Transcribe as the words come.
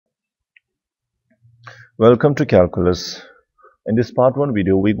Welcome to Calculus. In this part 1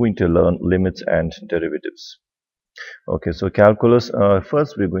 video, we're going to learn limits and derivatives. Okay, so calculus,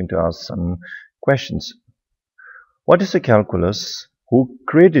 first we're going to ask some questions. What is a calculus? Who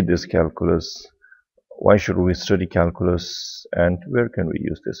created this calculus? Why should we study calculus? And where can we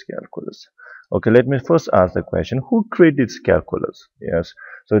use this calculus? Okay, let me first ask the question, who created calculus? Yes,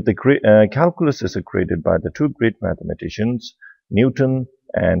 so the calculus is created by the two great mathematicians, Newton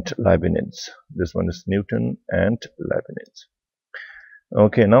and Leibniz. This one is Newton and Leibniz.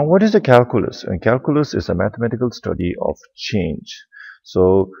 Okay, now what is a calculus? A calculus is a mathematical study of change.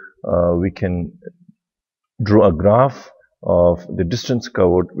 So we can draw a graph of the distance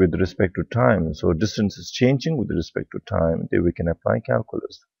covered with respect to time. So distance is changing with respect to time. There we can apply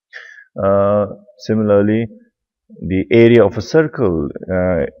calculus. Similarly, the area of a circle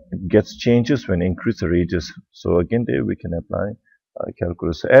gets changes when increase the radius. So again, there we can apply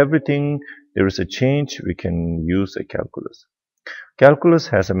calculus. So everything there is a change, we can use a calculus. Calculus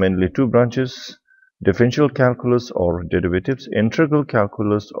has mainly two branches: differential calculus or derivatives, integral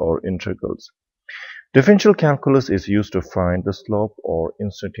calculus or integrals. Differential calculus is used to find the slope or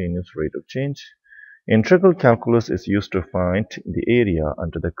instantaneous rate of change. Integral calculus is used to find the area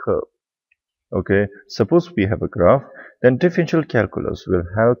under the curve. Okay, suppose we have a graph, then differential calculus will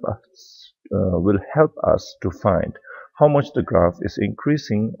help us to find how much the graph is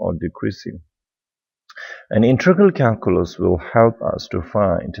increasing or decreasing. And integral calculus will help us to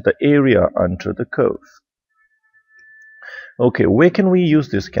find the area under the curve. Okay, where can we use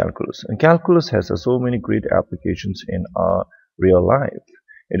this calculus? And calculus has so many great applications in our real life.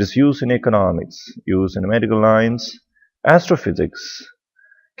 It is used in economics, used in medical lines, astrophysics,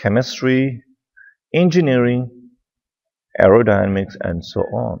 chemistry, engineering, aerodynamics, and so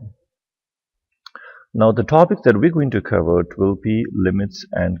on. Now the topic that we're going to cover will be limits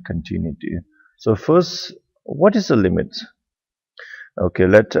and continuity. So first, what is a limit? Okay,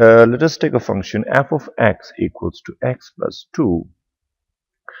 let us take a function f of x equals to x plus 2.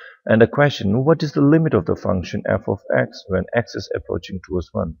 And the question, what is the limit of the function f of x when x is approaching towards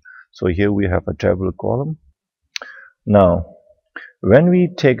 1? So here we have a tabular column. Now, when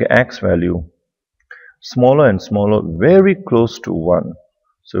we take x value smaller and smaller, very close to 1.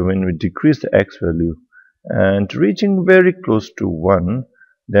 So when we decrease the x value and reaching very close to 1,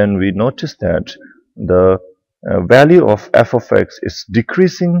 then we notice that the value of f of x is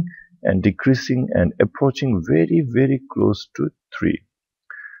decreasing and decreasing and approaching very close to 3.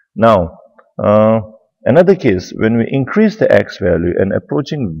 Now, another case, when we increase the x value and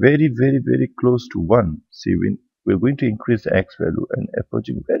approaching very close to 1, see, we're going to increase the x value and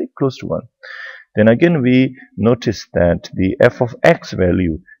approaching very close to 1. Then again we notice that the f of x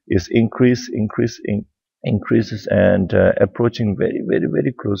value is increases and approaching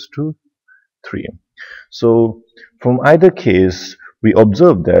very close to 3. So from either case we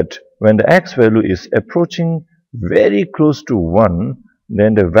observe that when the x value is approaching very close to 1,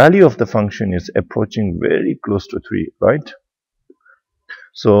 then the value of the function is approaching very close to 3, right?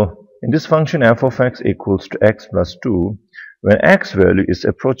 So in this function f of x equals to x plus 2, when x value is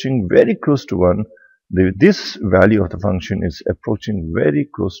approaching very close to 1, this value of the function is approaching very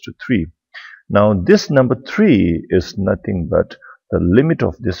close to 3. Now this number 3 is nothing but the limit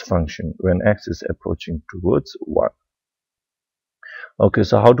of this function when x is approaching towards 1. Okay,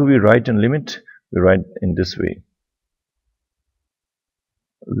 so how do we write a limit? We write in this way.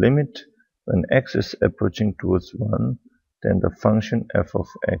 Limit when x is approaching towards 1, then the function f of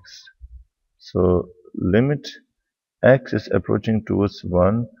x. So limit x is approaching towards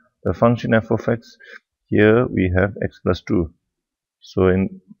 1, the function f of x, here we have x plus 2.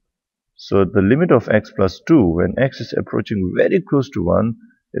 So the limit of x plus 2 when x is approaching very close to 1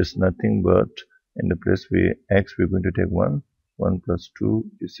 is nothing but, in the place where x we're going to take 1 plus 2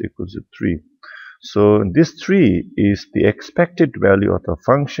 is equals to 3. So this 3 is the expected value of the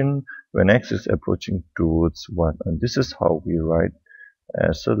function when x is approaching towards 1, and this is how we write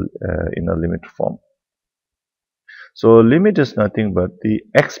as in a limit form. So limit is nothing but the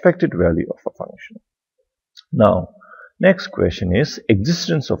expected value of a function. Now next question is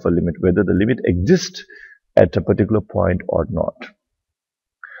existence of a limit, whether the limit exists at a particular point or not.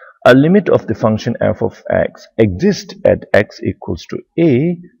 A limit of the function f of x exists at x equals to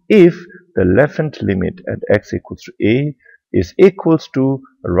a if the left-hand limit at x equals to a is equals to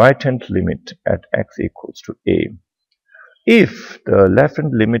right-hand limit at x equals to a. If the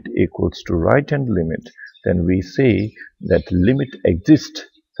left-hand limit equals to right-hand limit, then we say that limit exists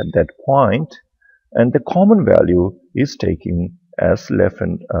at that point, and the common value is taking as a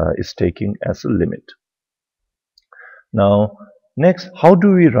limit. Now Next, how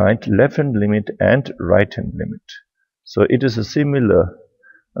do we write left-hand limit and right-hand limit? So it is a similar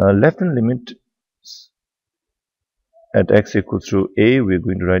left-hand limit at x equals to a. We're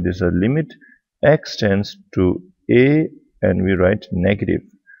going to write this as limit x tends to a, and we write negative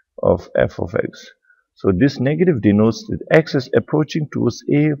of f of x. So this negative denotes that x is approaching towards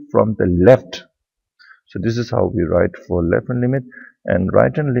a from the left. So this is how we write for left-hand limit, and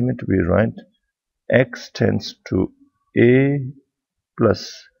right-hand limit we write x tends to a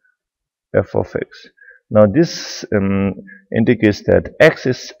plus f of x. Now this indicates that x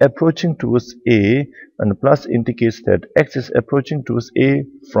is approaching towards a, and plus indicates that x is approaching towards a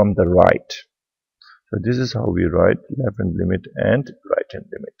from the right. So this is how we write left-hand limit and right-hand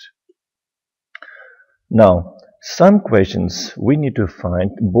limit. Now some questions we need to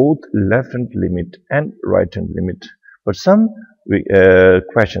find both left-hand limit and right-hand limit, but some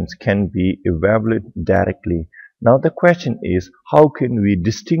questions can be evaluated directly. Now the question is, how can we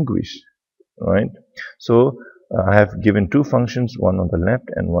distinguish, right? So I have given two functions, one on the left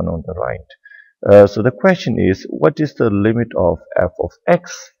and one on the right. So the question is, what is the limit of f of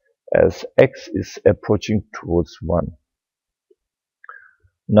x as x is approaching towards 1?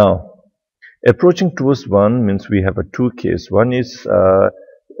 Now approaching towards 1 means we have a two case. One is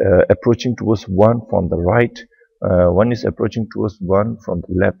approaching towards 1 from the right, one is approaching towards 1 from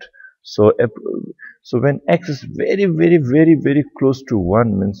the left. So when x is very close to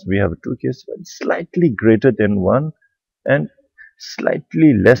 1 means we have two cases, slightly greater than 1 and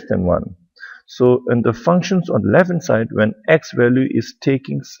slightly less than 1. So in the functions on the left hand side, when x value is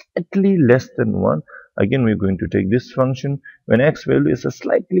taking slightly less than 1, again we're going to take this function. When x value is a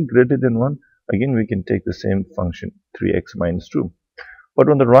slightly greater than 1, again we can take the same function, 3x minus 2. But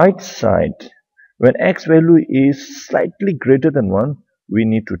on the right side, when x value is slightly greater than 1, we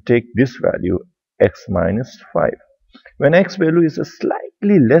need to take this value, x minus 5. When x value is a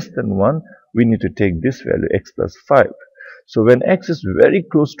slightly less than 1, we need to take this value, x plus 5. So when x is very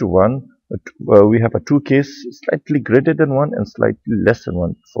close to 1, we have a two case, slightly greater than 1 and slightly less than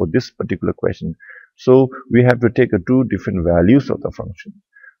 1 for this particular question. So we have to take two different values of the function.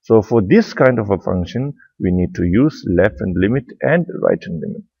 So for this kind of a function, we need to use left-hand limit and right-hand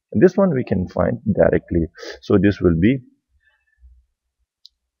limit. And this one we can find directly. So this will be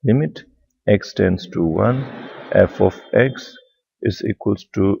limit x tends to 1, f of x is equals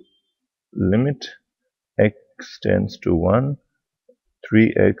to limit x tends to 1,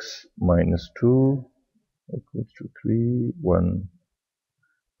 3x minus 2 equals to 3, 1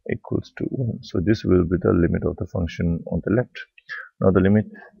 equals to 1. So this will be the limit of the function on the left. Now the limit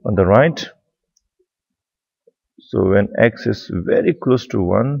on the right. So when x is very close to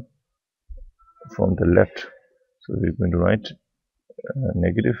 1 from the left, so we're going to write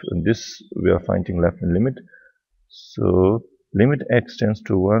negative, and this we are finding left-hand limit. So limit x tends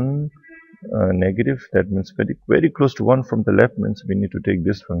to 1, negative, that means very close to 1 from the left means we need to take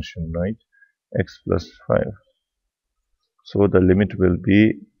this function, right, x plus 5. So the limit will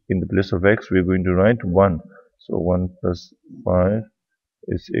be, in the place of x we're going to write 1. So 1 plus 5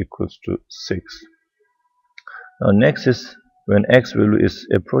 is equals to 6. Now next is when x value is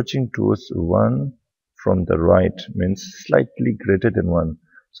approaching towards 1 from the right, means slightly greater than 1.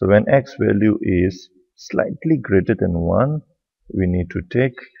 So when x value is slightly greater than 1, we need to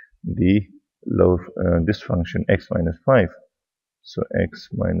take the this function x minus 5. So x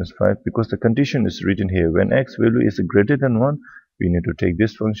minus 5, because the condition is written here, when x value is greater than 1, we need to take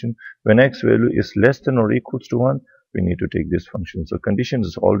this function. When x value is less than or equals to 1, we need to take this function. So condition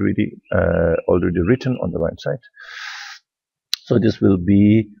is already written on the right side. So this will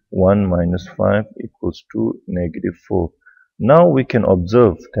be 1 minus 5 equals to negative 4. Now we can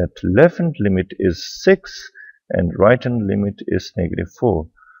observe that left-hand limit is 6 and right-hand limit is negative 4.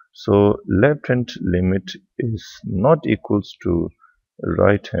 So left-hand limit is not equals to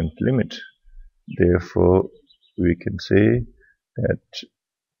right-hand limit. Therefore, we can say that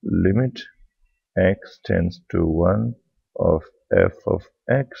limit x tends to 1 of f of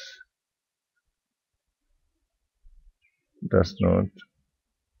x does not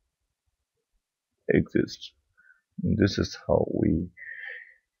exist. This is how we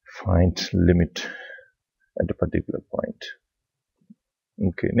find limit at a particular point.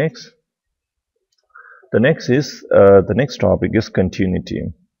 Okay, next. The next topic is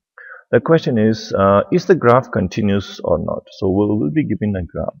continuity. The question is the graph continuous or not? So we'll be given a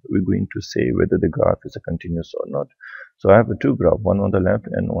graph. We're going to say whether the graph is a continuous or not. So I have two graphs, one on the left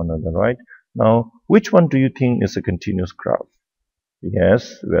and one on the right. Now, which one do you think is a continuous graph?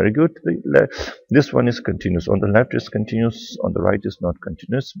 Yes, very good. This one is continuous. On the left is continuous, on the right is not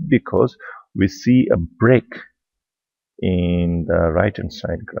continuous, because we see a break in the right hand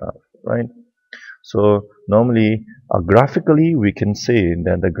side graph, right? So normally graphically we can say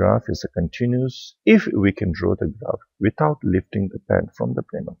that the graph is a continuous if we can draw the graph without lifting the pen from the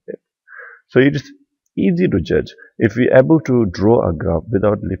plane of wave. So it is easy to judge. If we are able to draw a graph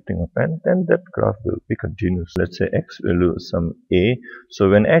without lifting a pen, then that graph will be continuous. Let's say x value is some a. So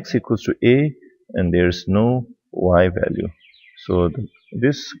when x equals to a and there is no y value, so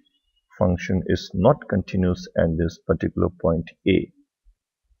this function is not continuous at this particular point a.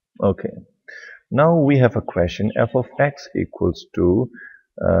 Okay. Now we have a question. F of x equals to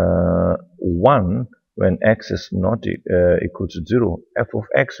 1 when x is not equal to 0. F of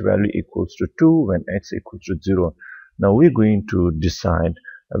x value equals to 2 when x equals to 0. Now we're going to decide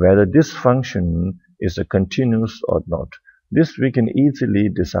whether this function is a continuous or not. This we can easily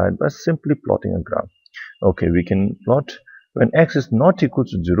decide by simply plotting a graph. Okay, we can plot when x is not equal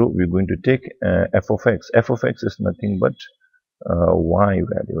to 0. We're going to take f of x. F of x is nothing but y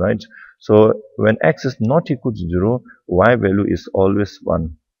value, right? So when x is not equal to 0, y value is always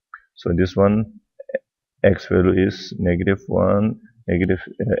 1. So this one, x value is -1,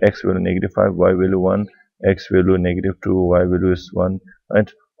 x value -5, y value 1, x value -2, y value is 1,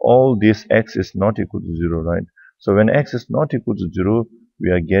 right? All this x is not equal to 0, right? So when x is not equal to 0,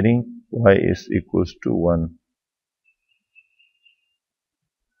 we are getting y is equals to 1.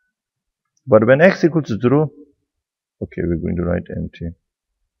 But when x equals to 0, okay, we're going to write empty.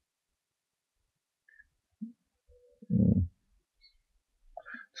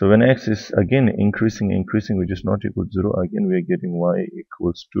 So when x is again increasing, which is not equal to 0, again we are getting y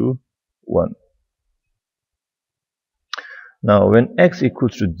equals to 1. Now when x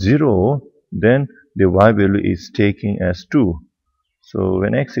equals to 0, then the y value is taking as 2. So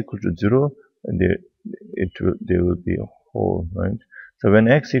when x equals to 0, there will be a whole, right? So when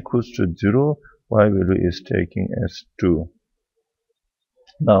x equals to 0, y value is taking as 2.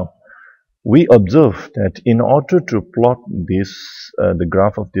 Now we observe that in order to plot this the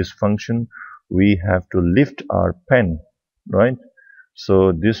graph of this function, we have to lift our pen, right?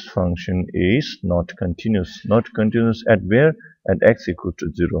 So this function is not continuous. Not continuous at where? At x equal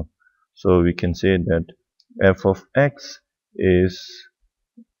to 0. So we can say that f of x is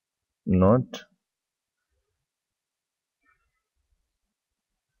not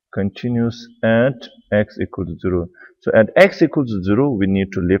continuous at x equal to 0. So at x equals to 0, we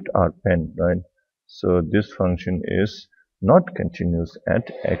need to lift our pen, right? So this function is not continuous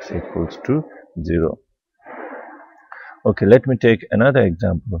at x equals to 0. Okay, let me take another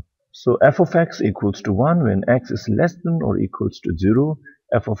example. So f of x equals to 1 when x is less than or equals to 0.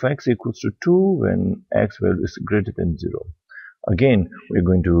 F of x equals to 2 when x value is greater than 0. Again, we're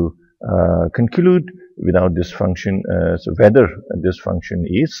going to conclude without this function, so whether this function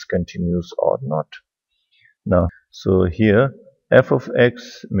is continuous or not. Now, so here f of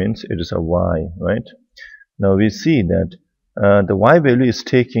x means it is a y, right? Now we see that the y value is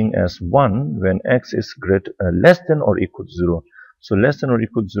taking as 1 when x is less than or equal to 0. So less than or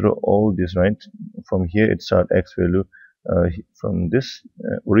equal to 0, all this, right? From here it starts x value from this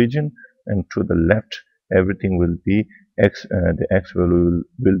origin, and to the left everything will be x, the x value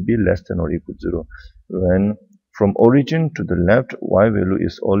will be less than or equal to 0. When from origin to the left, y value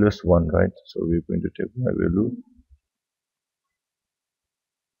is always 1, right? So we're going to take y value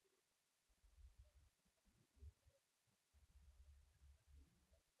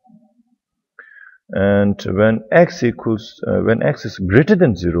and when x is greater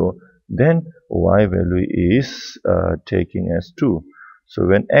than 0, then y value is taking as 2. So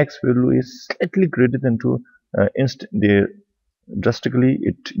when x value is slightly greater than 2, drastically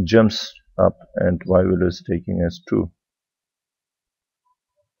it jumps up and y value is taking as 2.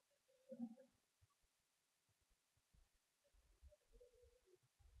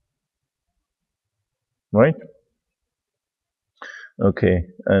 Right? Okay,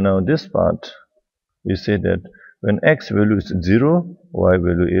 and now this part we say that when x value is 0, y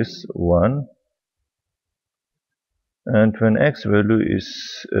value is 1, and when x value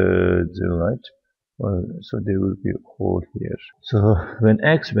is 0, right? So there will be a hole here. So when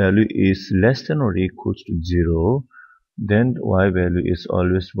x value is less than or equals to 0, then y value is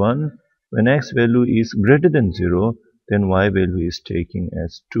always 1. When x value is greater than 0, then y value is taking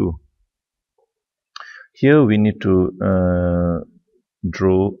as 2. Here we need to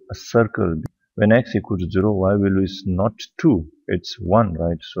draw a circle. When x equals to 0, y value is not 2, it's 1,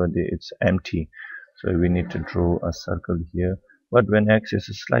 right? So it's empty. So we need to draw a circle here. But when x is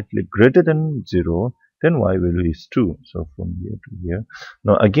slightly greater than 0, then y value is 2. So from here to here.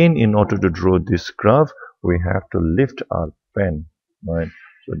 Now again, in order to draw this graph, we have to lift our pen, right?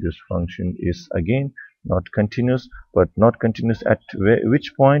 So this function is again not continuous, but not continuous at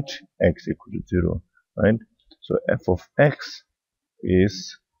which point? X equal to 0, right? So f of x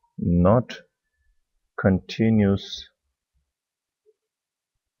is not continuous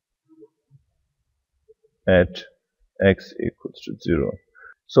at x equals to 0.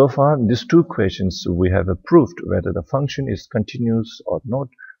 So far, these two questions we have proved whether the function is continuous or not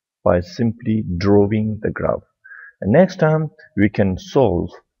by simply drawing the graph. And next time we can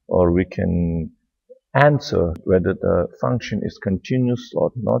solve, or we can answer whether the function is continuous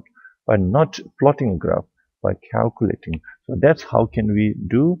or not by not plotting a graph, by calculating. So that's how can we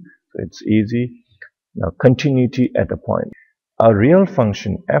do. So it's easy. Now, continuity at a point. A real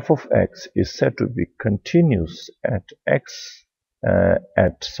function f of x is said to be continuous at x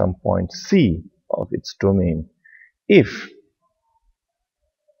at some point c of its domain if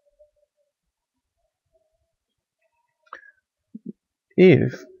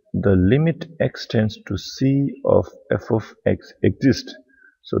the limit x tends to c of f of x exists.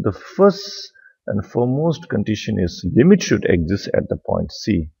 So the first and foremost condition is limit should exist at the point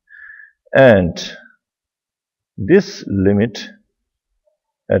c, and this limit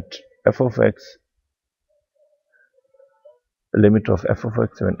at f of x, limit of f of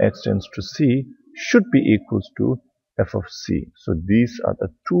x when x tends to c, should be equals to f of c. So these are the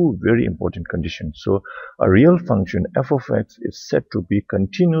two very important conditions. So a real function f of x is said to be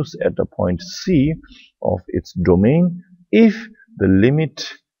continuous at the point c of its domain if the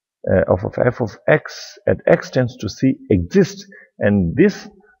limit of f of x at x tends to c exists, and this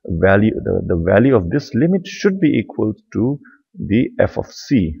value, the value of this limit should be equal to the f of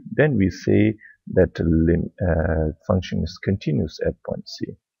c. Then we say that function is continuous at point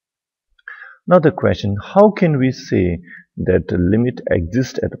c. Now the question, how can we say that the limit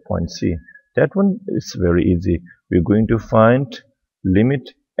exists at point c? That one is very easy. We're going to find limit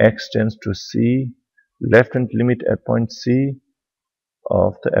x tends to c, left hand limit at point c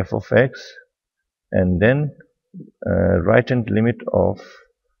of the f of x, and then right hand limit of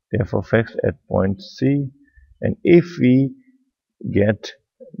the f of x at point c. And if we get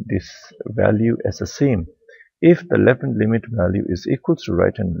this value as the same, if the left hand limit value is equal to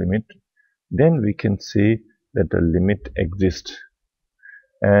right hand limit, then we can say that the limit exists,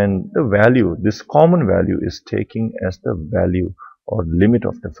 and the value, this common value, is taken as the value or limit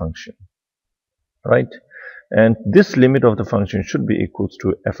of the function, right? And this limit of the function should be equals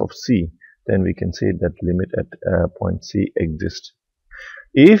to f of c. Then we can say that limit at point c exists.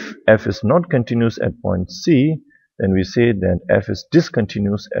 If f is not continuous at point c, then we say that f is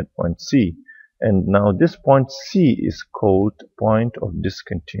discontinuous at point c. And now this point c is called point of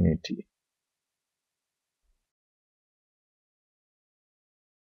discontinuity.